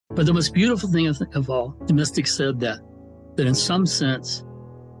But the most beautiful thing of all, the mystics said that in some sense,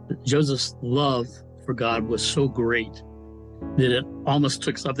 Joseph's love for God was so great that it almost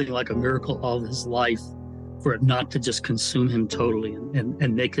took something like a miracle all of his life for it not to just consume him totally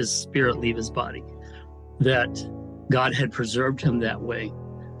and make his spirit leave his body. That God had preserved him that way.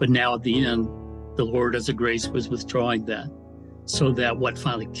 But now at the end, the Lord, as a grace, was withdrawing that, so that what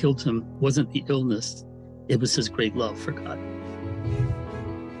finally killed him wasn't the illness, it was his great love for God.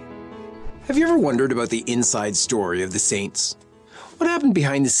 Have you ever wondered about the inside story of the saints? What happened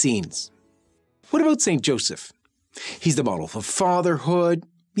behind the scenes? What about St. Joseph? He's the model for fatherhood.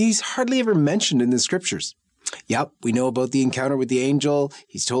 He's hardly ever mentioned in the scriptures. Yep, we know about the encounter with the angel.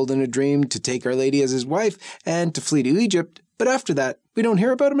 He's told in a dream to take Our Lady as his wife and to flee to Egypt. But after that, we don't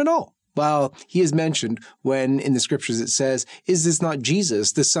hear about him at all. Well, he is mentioned when in the scriptures it says, "Is this not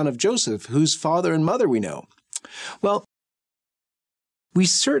Jesus, the son of Joseph, whose father and mother we know?" Well, we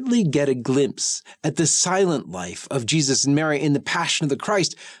certainly get a glimpse at the silent life of Jesus and Mary in the Passion of the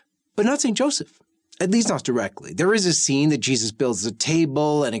Christ, but not St. Joseph. At least not directly. There is a scene that Jesus builds a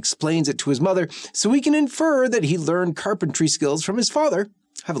table and explains it to his mother, so we can infer that he learned carpentry skills from his father.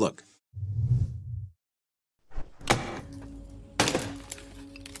 Have a look.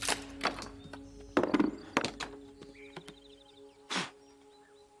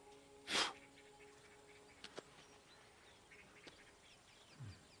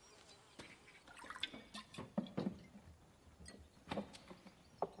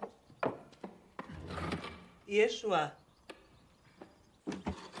 Yeshua.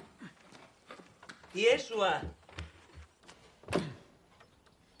 Yeshua.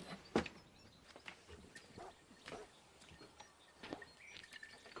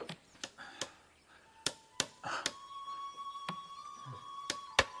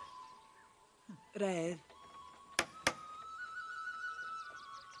 Red.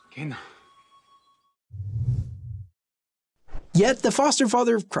 Kenna. Yet the foster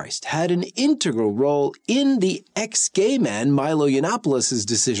father of Christ had an integral role in the ex-gay man Milo Yiannopoulos'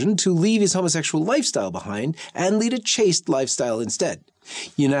 decision to leave his homosexual lifestyle behind and lead a chaste lifestyle instead.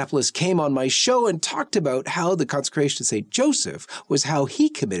 Yiannopoulos came on my show and talked about how the consecration of St. Joseph was how he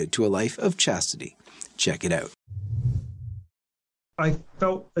committed to a life of chastity. Check it out. I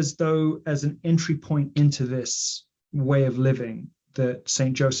felt as though as an entry point into this way of living that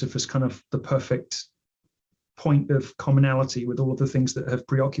St. Joseph is kind of the perfect point of commonality with all of the things that have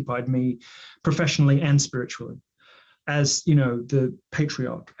preoccupied me professionally and spiritually. As, you know, the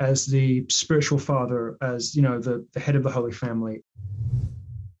patriarch, as the spiritual father, as, you know, the head of the Holy Family.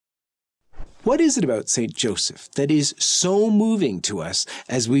 What is it about St. Joseph that is so moving to us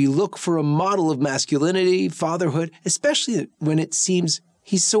as we look for a model of masculinity, fatherhood, especially when it seems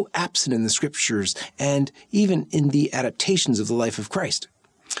he's so absent in the scriptures and even in the adaptations of the life of Christ?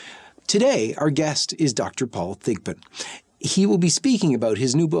 Today, our guest is Dr. Paul Thigpen. He will be speaking about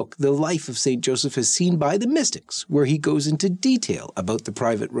his new book, The Life of St. Joseph as Seen by the Mystics, where he goes into detail about the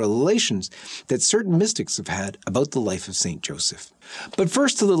private revelations that certain mystics have had about the life of St. Joseph. But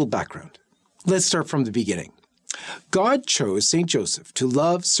first, a little background. Let's start from the beginning. God chose St. Joseph to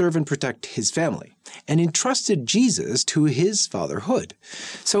love, serve, and protect his family, and entrusted Jesus to his fatherhood.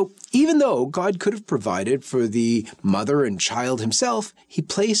 So even though God could have provided for the mother and child himself, he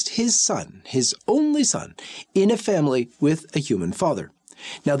placed his son, his only son, in a family with a human father.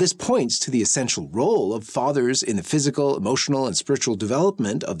 Now, this points to the essential role of fathers in the physical, emotional, and spiritual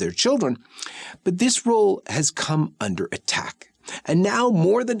development of their children, but this role has come under attack. And now,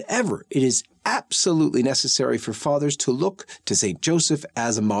 more than ever, it is absolutely necessary for fathers to look to St. Joseph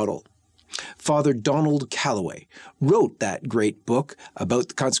as a model. Father Donald Calloway wrote that great book about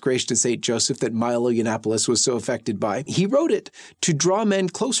the consecration of St. Joseph that Milo Yiannopoulos was so affected by. He wrote it to draw men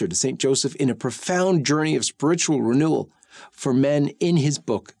closer to St. Joseph in a profound journey of spiritual renewal for men in his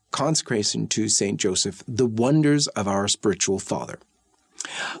book, Consecration to St. Joseph, The Wonders of Our Spiritual Father.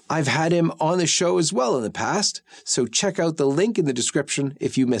 I've had him on the show as well in the past, so check out the link in the description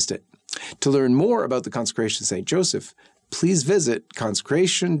if you missed it. To learn more about the consecration of St. Joseph, please visit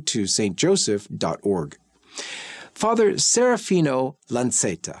consecrationtostjoseph.org. Father Serafino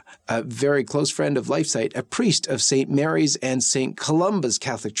Lanceta, a very close friend of LifeSite, a priest of St. Mary's and St. Columba's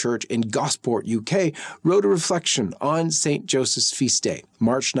Catholic Church in Gosport, UK, wrote a reflection on St. Joseph's feast day,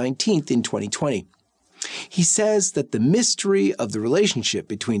 March 19th in 2020. He says that the mystery of the relationship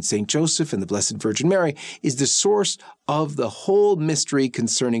between St. Joseph and the Blessed Virgin Mary is the source of the whole mystery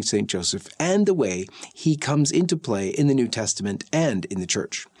concerning St. Joseph and the way he comes into play in the New Testament and in the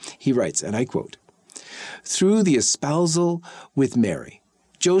Church. He writes, and I quote, "Through the espousal with Mary,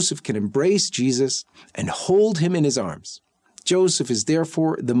 Joseph can embrace Jesus and hold him in his arms. Joseph is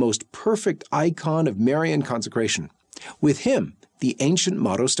therefore the most perfect icon of Marian consecration. With him, the ancient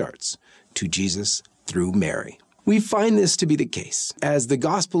motto starts, to Jesus through Mary. We find this to be the case. As the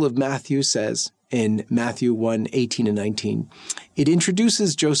Gospel of Matthew says in Matthew 1:18 and 19, it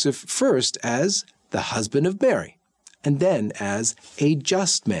introduces Joseph first as the husband of Mary, and then as a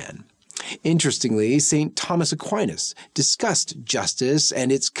just man. Interestingly, St. Thomas Aquinas discussed justice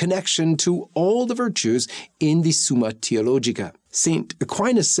and its connection to all the virtues in the Summa Theologica. St.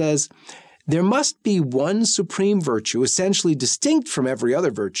 Aquinas says, there must be one supreme virtue, essentially distinct from every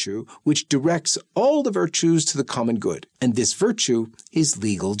other virtue, which directs all the virtues to the common good, and this virtue is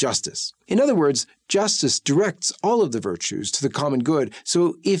legal justice. In other words, justice directs all of the virtues to the common good,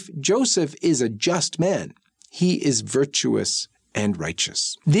 so if Joseph is a just man, he is virtuous and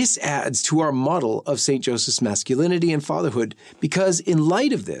righteous. This adds to our model of St. Joseph's masculinity and fatherhood, because in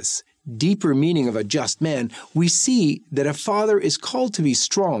light of this deeper meaning of a just man, we see that a father is called to be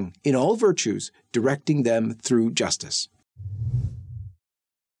strong in all virtues, directing them through justice.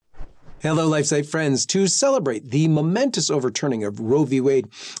 Hello, LifeSite friends. To celebrate the momentous overturning of Roe v. Wade,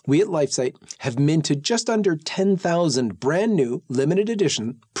 we at LifeSite have minted just under 10,000 brand new, limited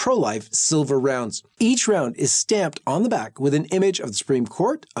edition, pro-life silver rounds. Each round is stamped on the back with an image of the Supreme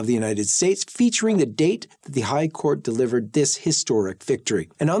Court of the United States featuring the date that the High Court delivered this historic victory.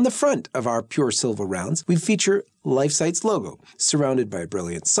 And on the front of our pure silver rounds, we feature LifeSite's logo, surrounded by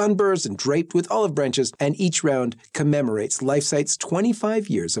brilliant sunbursts and draped with olive branches, and each round commemorates LifeSite's 25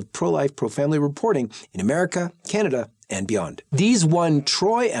 years of pro-life, pro-family reporting in America, Canada, and beyond. These 1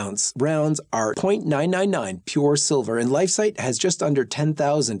 troy ounce rounds are 0.999 pure silver, and LifeSite has just under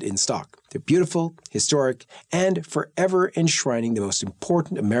 10,000 in stock. They're beautiful, historic, and forever enshrining the most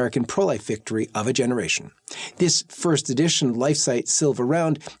important American pro-life victory of a generation. This first edition LifeSite silver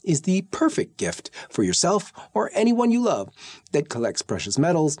round is the perfect gift for yourself or anyone you love that collects precious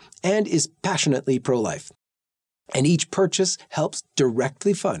metals and is passionately pro-life. And each purchase helps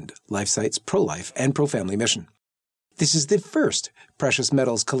directly fund LifeSite's pro-life and pro-family mission. This is the first precious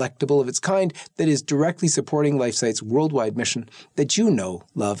metals collectible of its kind that is directly supporting LifeSite's worldwide mission that you know,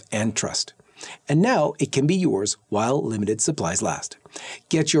 love, and trust. And now it can be yours while limited supplies last.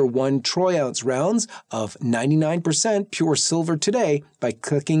 Get your 1 troy ounce rounds of 99% pure silver today by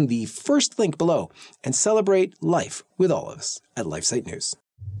clicking the first link below and celebrate life with all of us at LifeSite News.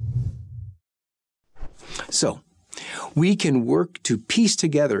 So, we can work to piece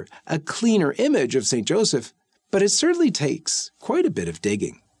together a cleaner image of St. Joseph, but it certainly takes quite a bit of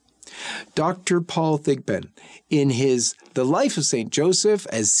digging. Dr. Paul Thigpen, in his The Life of St. Joseph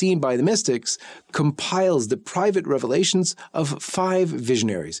as Seen by the Mystics, compiles the private revelations of 5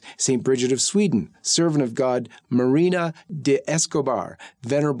 visionaries: St. Bridget of Sweden, Servant of God Marina de Escobar,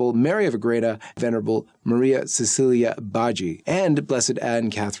 Venerable Mary of Agreda, Venerable Maria Cecilia Baggi, and Blessed Anne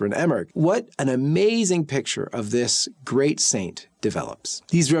Catherine Emmerich. What an amazing picture of this great saint develops.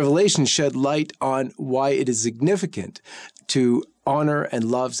 These revelations shed light on why it is significant to honor and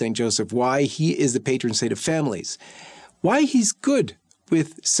love St. Joseph, why he is the patron saint of families, why he's good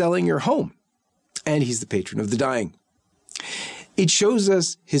with selling your home, and he's the patron of the dying. It shows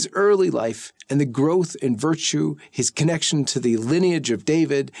us his early life and the growth in virtue, his connection to the lineage of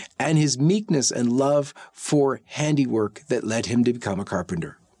David, and his meekness and love for handiwork that led him to become a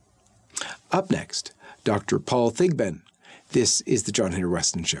carpenter. Up next, Dr. Paul Thigpen. This is the John Henry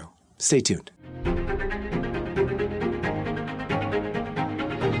Weston Show. Stay tuned.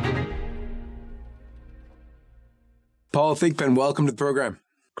 Paul Thigpen, welcome to the program.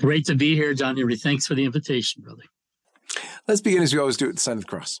 Great to be here, John Henry. Thanks for the invitation, brother. Let's begin as we always do at the sign of the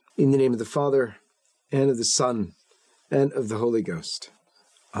cross. In the name of the Father, and of the Son, and of the Holy Ghost.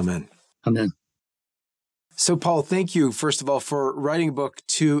 Amen. Amen. So, Paul, thank you, first of all, for writing a book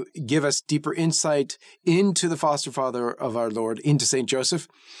to give us deeper insight into the foster father of our Lord, into St. Joseph.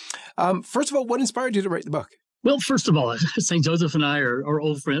 First of all, what inspired you to write the book? Well, first of all, St. Joseph and I are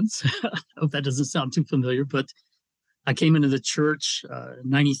old friends. I hope that doesn't sound too familiar, but I came into the church in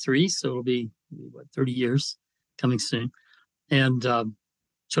 93, so it'll be 30 years coming soon, and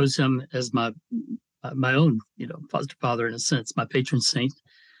chose him as my own, foster father in a sense, my patron saint.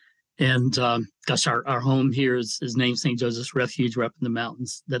 And our home here is named St. Joseph's Refuge. We're up in the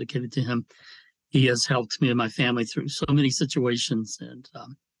mountains, dedicated to him. He has helped me and my family through so many situations,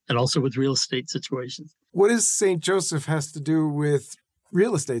 and also with real estate situations. What does St. Joseph has to do with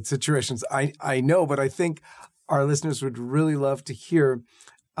real estate situations? I know, but I think our listeners would really love to hear,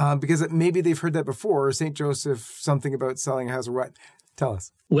 because maybe they've heard that before, St. Joseph, something about selling a house or what. Tell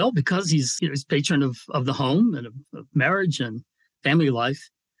us. Well, because he's patron of the home and of marriage and family life,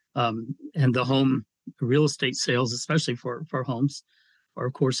 and the home real estate sales, especially for homes, are,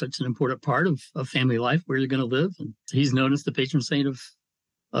 of course, such an important part of family life, where you're going to live. And he's known as the patron saint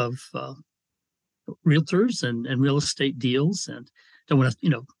of realtors and real estate deals. And don't want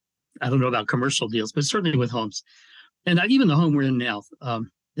to, I don't know about commercial deals, but certainly with homes. And even the home we're in now,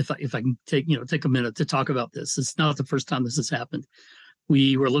 if I can take a minute to talk about this, it's not the first time this has happened.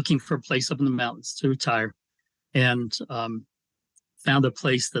 We were looking for a place up in the mountains to retire, and found a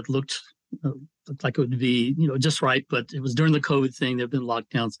place that looked like it would be, just right. But it was during the COVID thing. There've been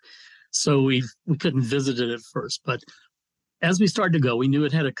lockdowns, so we couldn't visit it at first. But as we started to go, we knew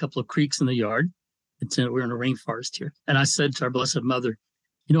it had a couple of creeks in the yard. We're in a rainforest here, and I said to our Blessed Mother,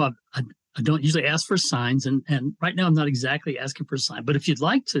 I don't usually ask for signs, and right now I'm not exactly asking for a sign. But if you'd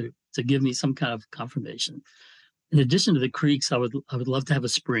like to give me some kind of confirmation, in addition to the creeks, I would love to have a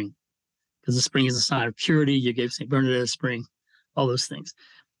spring, because the spring is a sign of purity. You gave St. Bernadette a spring, all those things.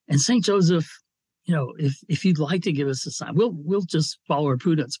 And St. Joseph, if you'd like to give us a sign, we'll just follow our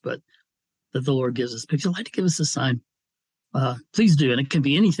prudence, but that the Lord gives us. But if you'd like to give us a sign, please do. And it can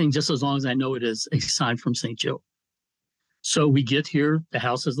be anything, just as long as I know it is a sign from St. Joe. So we get here. The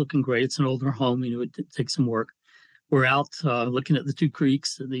house is looking great. It's an older home. It would take some work. We're out looking at the two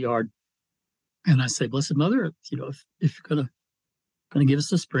creeks in the yard. And I say, Blessed Mother, if you're gonna give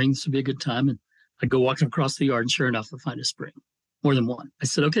us a spring, this would be a good time. And I go walking across the yard, and sure enough, I find a spring, more than one. I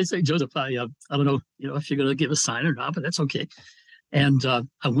said, okay, St. Joseph, I don't know, if you're gonna give a sign or not, but that's okay. And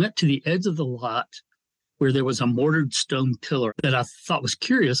I went to the edge of the lot where there was a mortared stone pillar that I thought was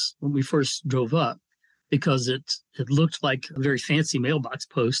curious when we first drove up, because it looked like a very fancy mailbox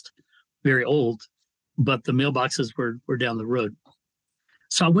post, very old, but the mailboxes were down the road.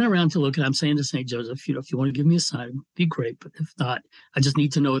 So I went around to look, and I'm saying to St. Joseph, if you want to give me a sign, it'd be great. But if not, I just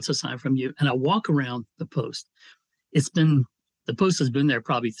need to know it's a sign from you. And I walk around the post. The post has been there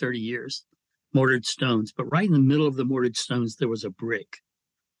probably 30 years, mortared stones. But right in the middle of the mortared stones, there was a brick.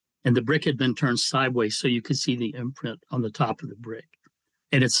 And the brick had been turned sideways so you could see the imprint on the top of the brick.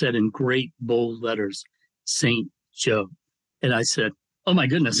 And it said in great bold letters, St. Joe. And I said, oh my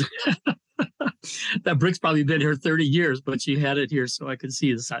goodness, that brick's probably been here 30 years, but you had it here so I could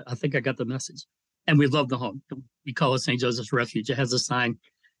see this. I think I got the message. And we love the home. We call it St. Joseph's Refuge. It has a sign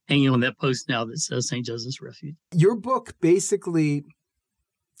hanging on that post now that says St. Joseph's Refuge. Your book basically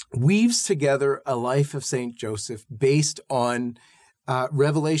weaves together a life of St. Joseph based on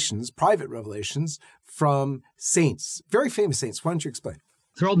revelations, private revelations from saints, very famous saints. Why don't you explain?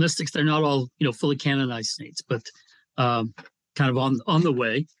 They're all mystics. They're not all, fully canonized saints, but kind of on the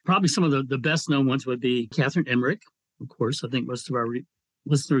way. Probably some of the best known ones would be Catherine Emmerich, of course. I think most of our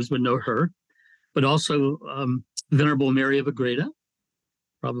listeners would know her, but also Venerable Mary of Agreda.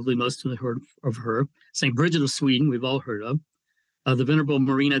 Probably most of them heard of her. St. Bridget of Sweden, we've all heard of. The Venerable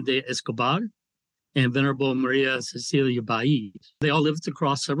Marina de Escobar and Venerable Maria Cecilia Bailly. They all lived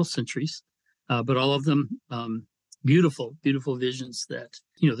across several centuries, but all of them beautiful, beautiful visions that,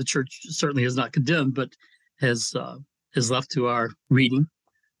 the church certainly has not condemned, but has left to our reading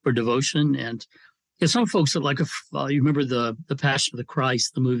for devotion. And some folks that you remember the Passion of the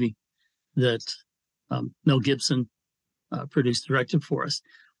Christ, the movie that Mel Gibson produced, directed for us.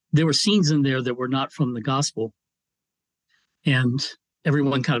 There were scenes in there that were not from the gospel. And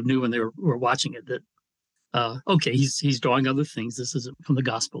everyone kind of knew when they were watching it that, okay, he's drawing other things. This isn't from the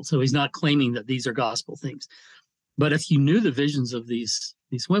gospel. So he's not claiming that these are gospel things. But if you knew the visions of these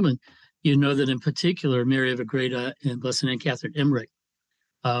women, you know that in particular, Mary of Agreda and Blessed Anne Catherine Emmerich,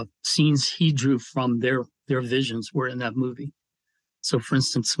 scenes he drew from their visions were in that movie. So, for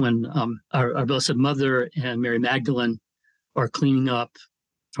instance, when our Blessed Mother and Mary Magdalene are cleaning up,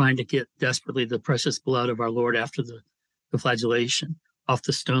 trying to get desperately the precious blood of our Lord after the flagellation off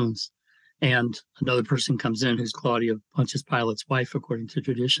the stones, and another person comes in who's Claudia, Pontius Pilate's wife, according to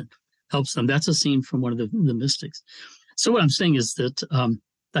tradition, helps them. That's a scene from one of the mystics. So what I'm saying is that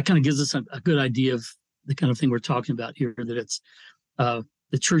that kind of gives us a good idea of the kind of thing we're talking about here, that it's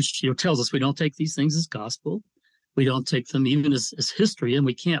the church tells us we don't take these things as gospel. We don't take them even as history, and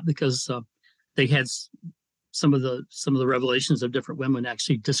we can't, because they had some of the revelations of different women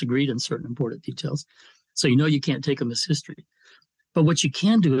actually disagreed in certain important details. So you can't take them as history. But what you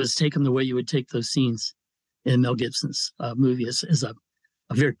can do is take them the way you would take those scenes in Mel Gibson's movie as a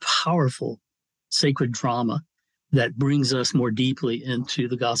very powerful sacred drama that brings us more deeply into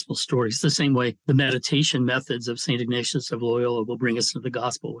the gospel stories. The same way the meditation methods of St. Ignatius of Loyola will bring us into the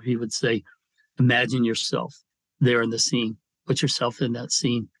gospel, where he would say, imagine yourself there in the scene, put yourself in that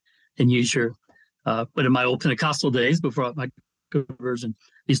scene, and use your, but in my old Pentecostal days, before my conversion,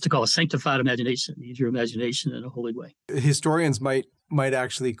 I used to call it sanctified imagination. Use your imagination in a holy way. Historians might might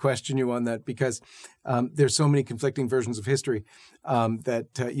actually question you on that, because there's so many conflicting versions of history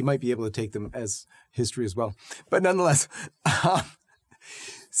that you might be able to take them as history as well. But nonetheless,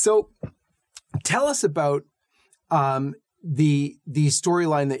 so tell us about the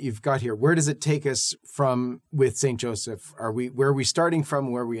storyline that you've got here. Where does it take us from with St. Joseph? Where are we starting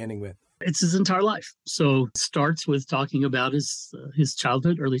from? Where are we ending with? It's his entire life. So it starts with talking about his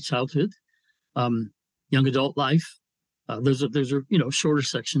childhood, early childhood, young adult life. Those are shorter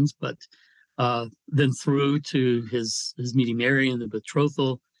sections, but then through to his meeting Mary and the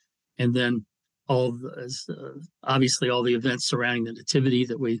betrothal, and then obviously all the events surrounding the Nativity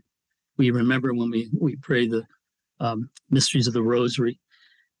that we remember when we pray the mysteries of the Rosary,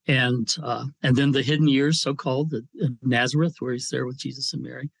 and then the hidden years, so-called, in Nazareth, where he's there with Jesus and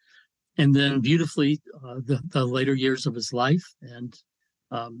Mary, and then beautifully the later years of his life and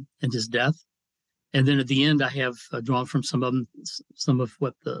his death. And then at the end, I have drawn from some of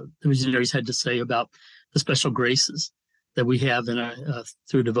what the visionaries had to say about the special graces that we have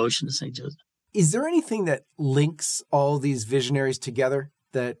through devotion to St. Joseph. Is there anything that links all these visionaries together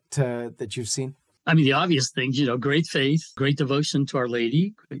that you've seen? I mean, the obvious things, great faith, great devotion to Our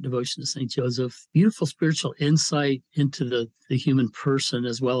Lady, great devotion to St. Joseph, beautiful spiritual insight into the human person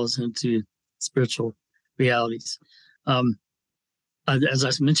as well as into spiritual realities. As I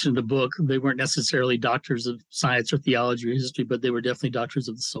mentioned in the book, they weren't necessarily doctors of science or theology or history, but they were definitely doctors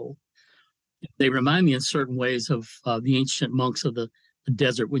of the soul. They remind me in certain ways of the ancient monks of the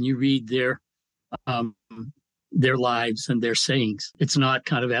desert. When you read their lives and their sayings, it's not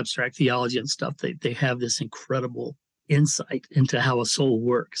kind of abstract theology and stuff. They have this incredible insight into how a soul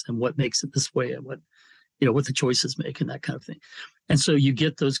works and what makes it this way and what the choices make and that kind of thing. And so you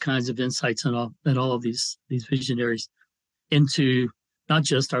get those kinds of insights and all of these visionaries into not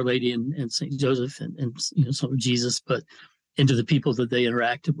just Our Lady and St. Joseph and some of Jesus, but into the people that they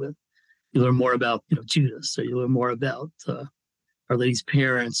interacted with. You learn more about Judas, or you learn more about Our Lady's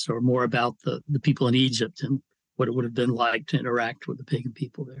parents, or more about the people in Egypt and what it would have been like to interact with the pagan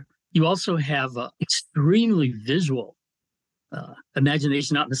people there. You also have extremely visual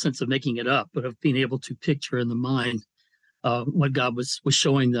imagination, not in the sense of making it up, but of being able to picture in the mind what God was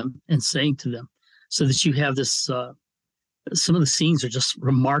showing them and saying to them, so that you have this. Some of the scenes are just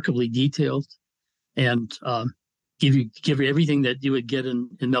remarkably detailed, and give you everything that you would get in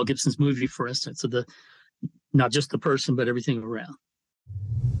Mel Gibson's movie, for instance, of not just the person, but everything around.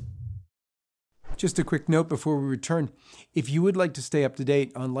 Just a quick note before we return. If you would like to stay up to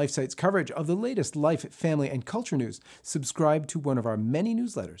date on LifeSite's coverage of the latest life, family, and culture news, subscribe to one of our many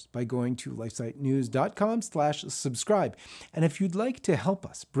newsletters by going to lifesitenews.com/subscribe. And if you'd like to help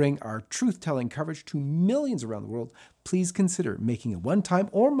us bring our truth-telling coverage to millions around the world, please consider making a one-time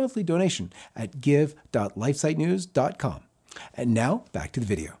or monthly donation at give.lifesitenews.com. And now, back to the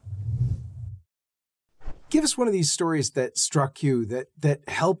video. Give us one of these stories that struck you, that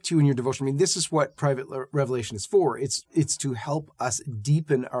helped you in your devotion. I mean, this is what private revelation is for. It's to help us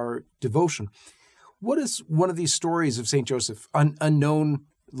deepen our devotion. What is one of these stories of St. Joseph, unknown,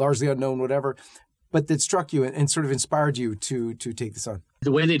 largely unknown, whatever, but that struck you and sort of inspired you to take this on?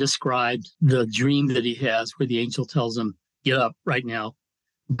 The way they described the dream that he has, where the angel tells him, "Get up right now,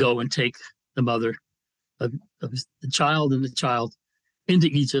 go and take the mother of the child and the child into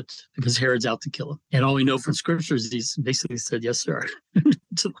Egypt, because Herod's out to kill him." And all we know from scriptures, he's basically said, "Yes, sir," to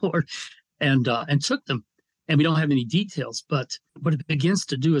the Lord, and took them. And we don't have any details, but what it begins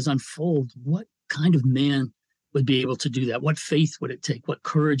to do is unfold what kind of man would be able to do that. What faith would it take? What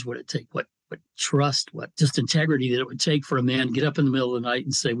courage would it take? What trust? What just integrity that it would take for a man to get up in the middle of the night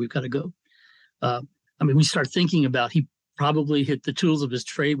and say, "We've got to go." We start thinking about, he probably hit the tools of his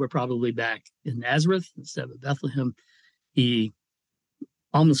trade were probably back in Nazareth instead of Bethlehem. He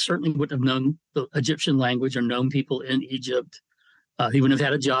almost certainly wouldn't have known the Egyptian language or known people in Egypt. He wouldn't have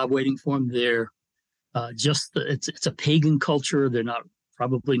had a job waiting for him there. It's a pagan culture. They're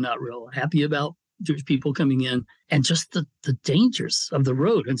probably not real happy about Jewish people coming in, and just the dangers of the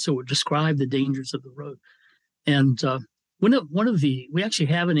road. And so we describe the dangers of the road. And we actually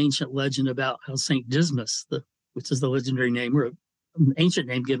have an ancient legend about how Saint Dismas, which is the legendary name, or an ancient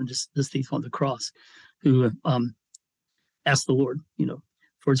name given to this thief on the cross, who asked the Lord,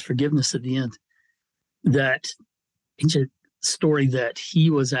 for his forgiveness at the end. That ancient story that he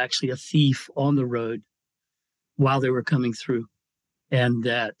was actually a thief on the road while they were coming through, and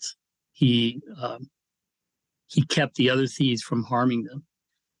that he kept the other thieves from harming them.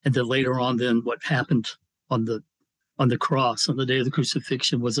 And then later on, then what happened on the cross on the day of the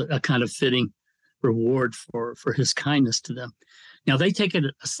crucifixion was a kind of fitting reward for his kindness to them. Now they take it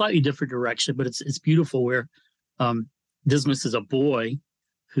a slightly different direction, but it's beautiful, where Dismas is a boy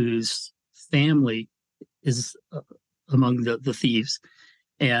whose family is among the thieves.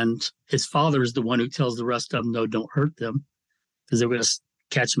 And his father is the one who tells the rest of them, no, don't hurt them, because they're going to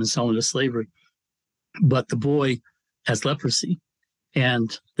catch him and sell him to slavery. But the boy has leprosy,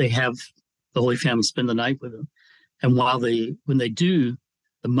 and they have the Holy Family spend the night with him. And when they do,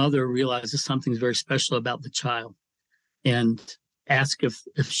 the mother realizes something's very special about the child and asks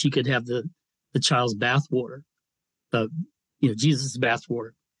if she could have the child's bath water, Jesus' bath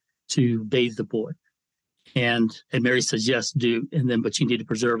water, to bathe the boy. And Mary says, yes, do. But you need to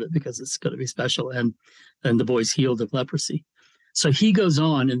preserve it because it's going to be special. And the boy's healed of leprosy. So he goes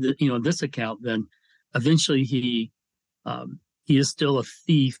on in this account, then eventually he is still a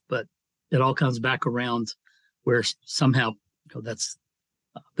thief, but it all comes back around where somehow, that's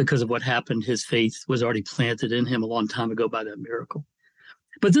because of what happened. His faith was already planted in him a long time ago by that miracle.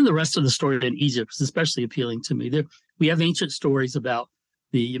 But then the rest of the story in Egypt is especially appealing to me. We have ancient stories about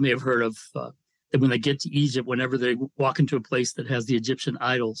you may have heard of that when they get to Egypt, whenever they walk into a place that has the Egyptian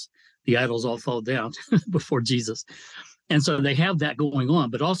idols, the idols all fall down before Jesus. And so they have that going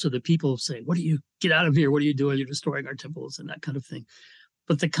on, but also the people say, get out of here. What are you doing? You're destroying our temples and that kind of thing.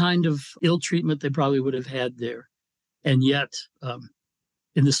 But the kind of ill treatment they probably would have had there. And yet,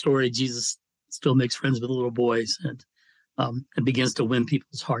 in the story, Jesus still makes friends with little boys and begins to win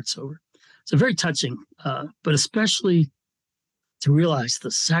people's hearts over. So very touching, but especially to realize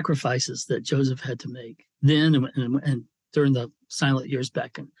the sacrifices that Joseph had to make then and during the silent years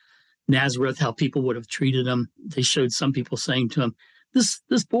back in Nazareth, how people would have treated him. They showed some people saying to him, this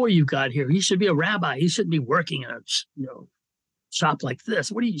boy you've got here, he should be a rabbi. He shouldn't be working in a shop like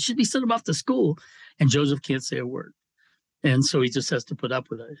this. You should be sent him off to school. And Joseph can't say a word. And so he just has to put up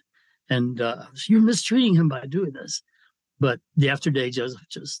with it. And you're mistreating him by doing this. But day after day, Joseph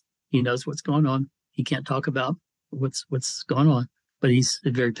he knows what's going on. He can't talk about what's going on, but he's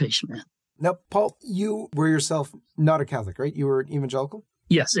a very patient man. Now, Paul, you were yourself not a Catholic, right? You were evangelical?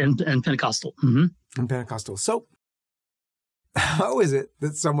 Yes, and Pentecostal. Mm-hmm. And Pentecostal. So how is it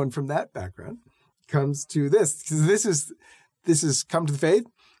that someone from that background comes to this? Because this is come to the faith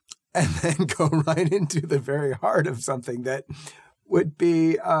and then go right into the very heart of something that would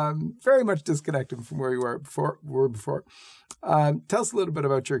be very much disconnected from where you were before. Tell us a little bit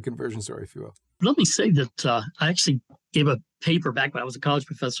about your conversion story, if you will. Let me say that I actually gave a paper back when I was a college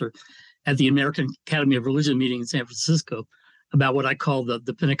professor at the American Academy of Religion meeting in San Francisco about what I call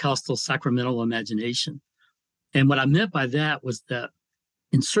the Pentecostal sacramental imagination. And what I meant by that was that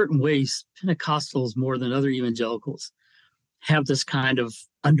in certain ways, Pentecostals more than other evangelicals have this kind of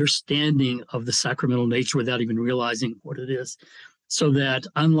understanding of the sacramental nature without even realizing what it is. So that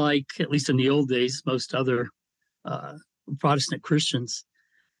unlike, at least in the old days, most other Protestant Christians,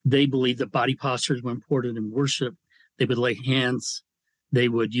 they believed that body postures were important in worship. They would lay hands. They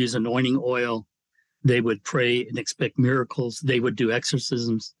would use anointing oil. They would pray and expect miracles. They would do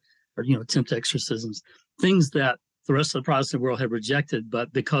exorcisms or, attempt exorcisms, things that the rest of the Protestant world had rejected,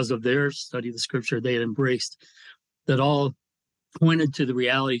 but because of their study of the scripture, they had embraced, that all pointed to the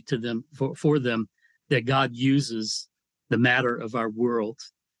reality to them, for them, that God uses the matter of our world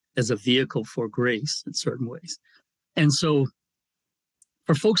as a vehicle for grace in certain ways. And so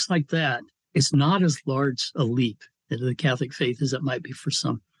for folks like that, it's not as large a leap into the Catholic faith as it might be for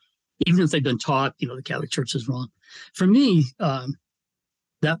some. Even if they've been taught, the Catholic Church is wrong. For me,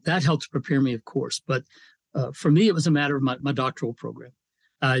 that helped prepare me, of course. But for me, it was a matter of my doctoral program.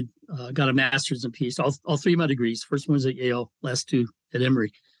 I got a master's and PhD, all three of my degrees. First one was at Yale, last two at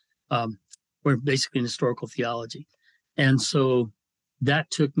Emory, were basically in historical theology. And so that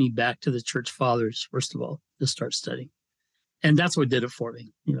took me back to the Church Fathers, first of all, to start studying. And that's what did it for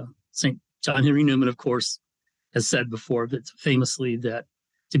me. St. John Henry Newman, of course, has said before that famously that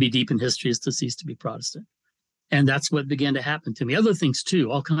to be deep in history is to cease to be Protestant. And that's what began to happen to me. Other things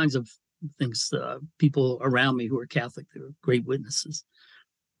too, all kinds of things, people around me who were Catholic, they were great witnesses.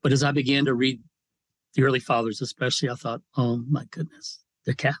 But as I began to read the early fathers, especially, I thought, oh my goodness,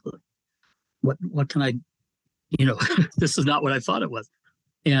 they're Catholic. What can I, this is not what I thought it was.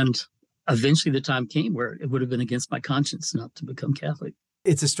 And eventually the time came where it would have been against my conscience not to become Catholic.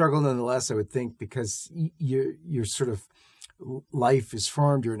 It's a struggle nonetheless, I would think, because you're sort of, life is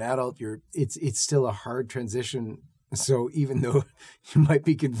formed, you're an adult, it's still a hard transition. So even though you might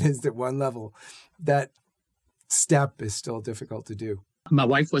be convinced at one level, that step is still difficult to do. My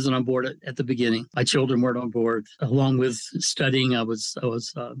wife wasn't on board at the beginning. My children weren't on board. Along with studying, I was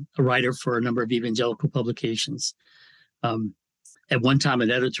a writer for a number of evangelical publications. At one time,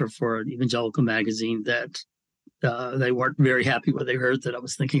 an editor for an evangelical magazine that They weren't very happy when they heard that I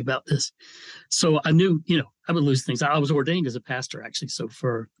was thinking about this. So I knew, I would lose things. I was ordained as a pastor, actually. So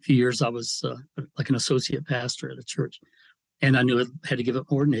for a few years, I was like an associate pastor at a church. And I knew I had to give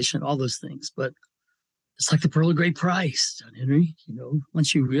up ordination, all those things. But it's like the pearl of great price, John Henry.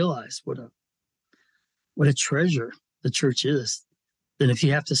 Once you realize what a treasure the church is, then if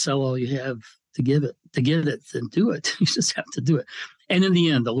you have to sell all you have to get it, then do it. You just have to do it. And in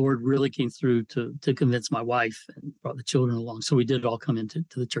the end, the Lord really came through to convince my wife and brought the children along. So we did all come into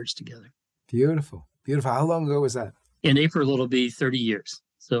the church together. Beautiful. Beautiful. How long ago was that? In April, it'll be 30 years.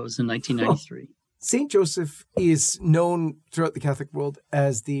 So it was in 1993. Oh. St. Joseph is known throughout the Catholic world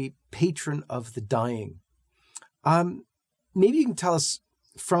as the patron of the dying. Maybe you can tell us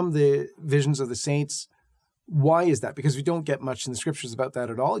from the visions of the saints, why is that? Because we don't get much in the scriptures about that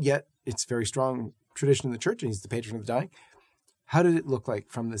at all, yet it's a very strong tradition in the church, and he's the patron of the dying. How did it look like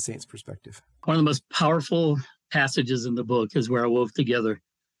from the saint's perspective? One of the most powerful passages in the book is where I wove together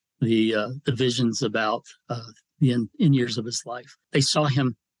the visions about the end years of his life. They saw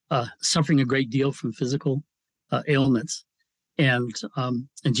him suffering a great deal from physical ailments, and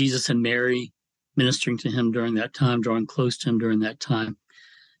Jesus and Mary ministering to him during that time, drawing close to him during that time.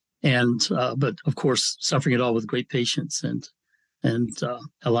 And but of course, suffering it all with great patience and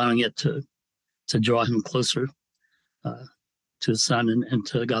allowing it to draw him closer to his Son and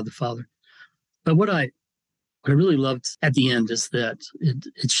to God the Father. But what I really loved at the end is that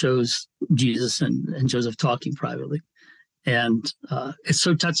it shows Jesus and Joseph talking privately, and it's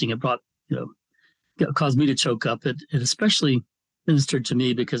so touching. It brought caused me to choke up. It especially ministered to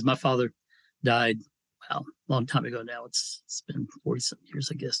me because my father died. Well, a long time ago now. It's been 40-some years,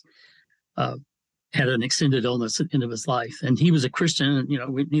 I guess. Had an extended illness at the end of his life. And he was a Christian, and,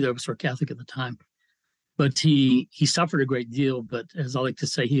 neither of us were Catholic at the time. But he suffered a great deal. But as I like to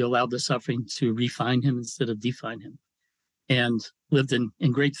say, he allowed the suffering to refine him instead of define him, and lived in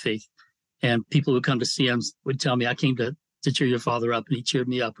great faith. And people who come to see him would tell me, I came to cheer your father up, and he cheered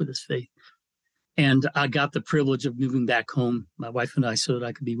me up with his faith. And I got the privilege of moving back home, my wife and I, so that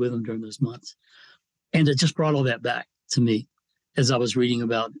I could be with him during those months. And it just brought all that back to me as I was reading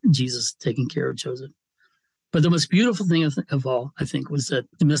about Jesus taking care of Joseph. But the most beautiful thing of all, I think, was that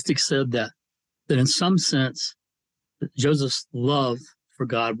the mystic said that in some sense, Joseph's love for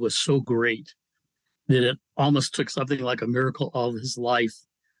God was so great that it almost took something like a miracle of his life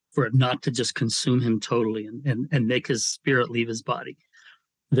for it not to just consume him totally and make his spirit leave his body.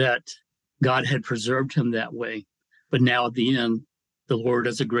 That God had preserved him that way. But now at the end, the Lord,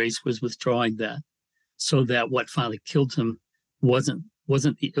 as a grace, was withdrawing that, so that what finally killed him wasn't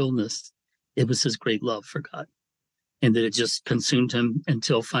the illness, it was his great love for God, and that it just consumed him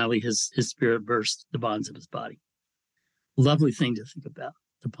until finally his spirit burst the bonds of his body. Lovely thing to think about,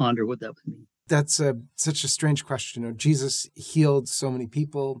 to ponder what that would mean. That's such a strange question. Jesus healed so many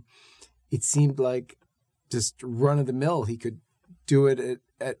people. It seemed like just run of the mill. He could do it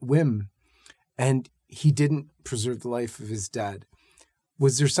at whim, and he didn't preserve the life of his dad.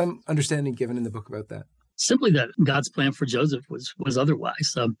 Was there some understanding given in the book about that? Simply that God's plan for Joseph was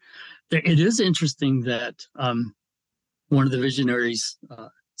otherwise. It is interesting that one of the visionaries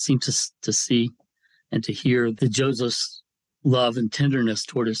seemed to see and to hear that Joseph's love and tenderness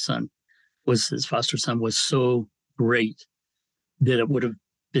toward his foster son, was so great that it would have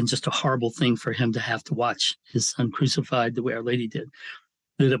been just a horrible thing for him to have to watch his son crucified the way Our Lady did.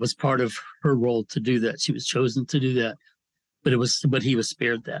 That it was part of her role to do that. She was chosen to do that, but he was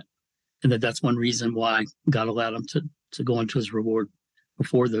spared that. And that's one reason why God allowed him to go into his reward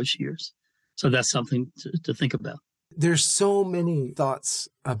before those years. So that's something to think about. There's so many thoughts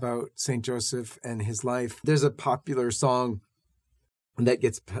about St. Joseph and his life. There's a popular song that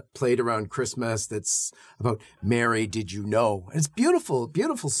gets played around Christmas that's about Mary, did you know? And it's beautiful,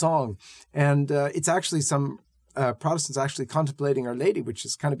 beautiful song. And it's actually some Protestants actually contemplating Our Lady, which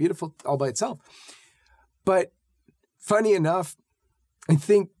is kind of beautiful all by itself. But funny enough, I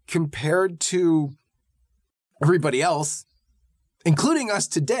think compared to everybody else, including us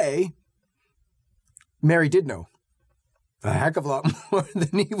today, Mary did know a heck of a lot more than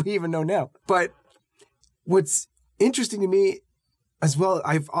we even know now. But what's interesting to me as well,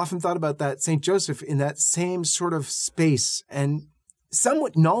 I've often thought about that St. Joseph in that same sort of space and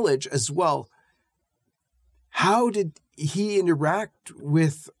somewhat knowledge as well. How did he interact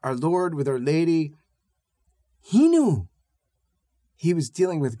with our Lord, with Our Lady? He knew he was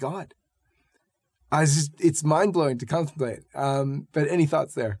dealing with God. It's mind-blowing to contemplate. But any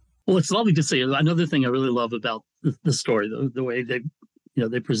thoughts there? Well, it's lovely to see. Another thing I really love about the story, the way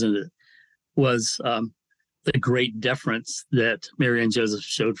they presented it, was the great deference that Mary and Joseph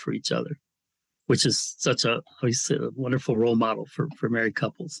showed for each other, which is such a wonderful role model for married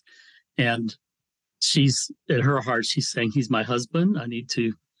couples. And she's, in her heart, she's saying, he's my husband. I need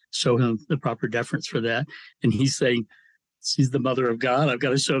to show him the proper deference for that. And he's saying, she's the mother of God. I've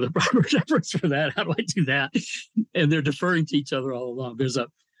got to show the proper deference for that. How do I do that? And they're deferring to each other all along. There's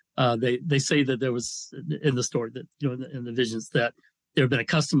they say that there was in the story that, in the visions, that there had been a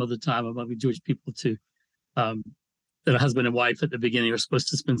custom of the time among the Jewish people to, that a husband and wife at the beginning are supposed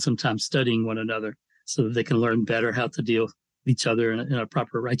to spend some time studying one another so that they can learn better how to deal with each other in a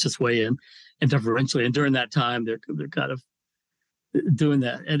proper, righteous way and deferentially. And during that time, they're kind of doing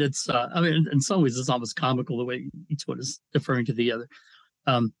that. And it's, in some ways, it's almost comical the way each one is deferring to the other.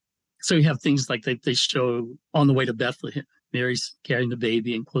 So you have things like they show on the way to Bethlehem, Mary's carrying the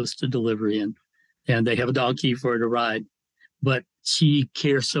baby and close to delivery, and they have a donkey for her to ride. But she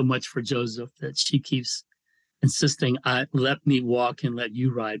cares so much for Joseph that she keeps insisting, let me walk and let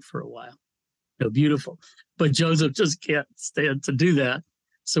you ride for a while. Beautiful. But Joseph just can't stand to do that.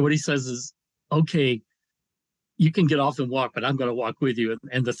 So what he says is, okay, you can get off and walk, but I'm going to walk with you.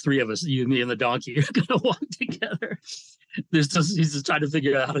 And the three of us, you, me, and the donkey, are going to walk together. He's just trying to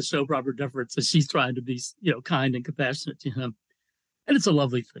figure out how to show proper deference. So she's trying to be, kind and compassionate to him. And it's a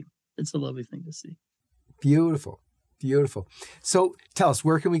lovely thing. It's a lovely thing to see. Beautiful. Beautiful. So tell us,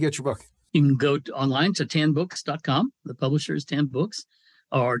 where can we get your book? You can go online to tanbooks.com. The publisher is Tan Books,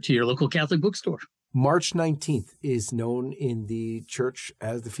 or to your local Catholic bookstore. March 19th is known in the church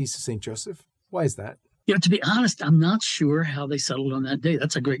as the Feast of St. Joseph. Why is that? To be honest, I'm not sure how they settled on that day.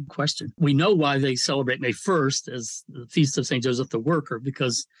 That's a great question. We know why they celebrate May 1st as the Feast of St. Joseph the Worker,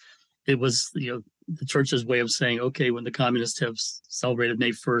 because it was, the church's way of saying, okay, when the communists have celebrated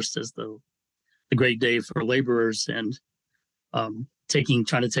May 1st as the great day for laborers and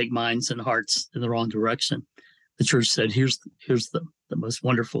trying to take minds and hearts in the wrong direction, the church said, here's the most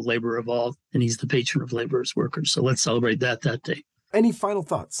wonderful laborer of all, and he's the patron of laborers, workers. So let's celebrate that day. Any final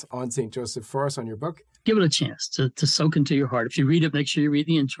thoughts on St. Joseph for us on your book? Give it a chance to soak into your heart. If you read it, make sure you read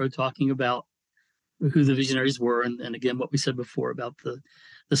the intro talking about who the visionaries were, and again, what we said before about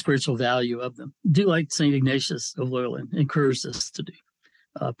the spiritual value of them. Do like St. Ignatius of Loyola encouraged us to do.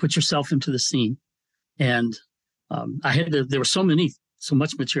 Put yourself into the scene. And there was so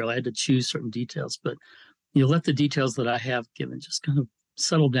much material, I had to choose certain details, but let the details that I have given just kind of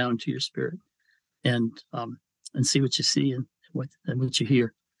settle down into your spirit and see what you see and what you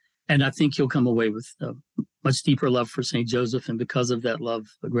hear. And I think you'll come away with a much deeper love for St. Joseph, and because of that love,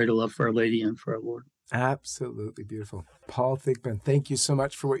 a greater love for Our Lady and for our Lord. Absolutely beautiful. Paul Thigpen, thank you so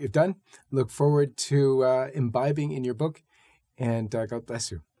much for what you've done. Look forward to imbibing in your book, and God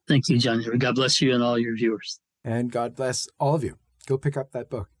bless you. Thank you, John. God bless you and all your viewers. And God bless all of you. Go pick up that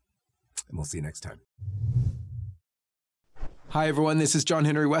book, and we'll see you next time. Hi, everyone. This is John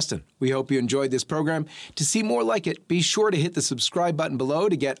Henry Weston. We hope you enjoyed this program. To see more like it, be sure to hit the subscribe button below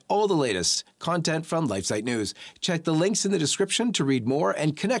to get all the latest content from LifeSite News. Check the links in the description to read more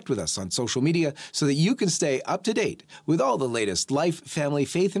and connect with us on social media so that you can stay up to date with all the latest life, family,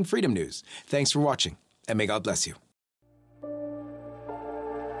 faith, and freedom news. Thanks for watching, and may God bless you.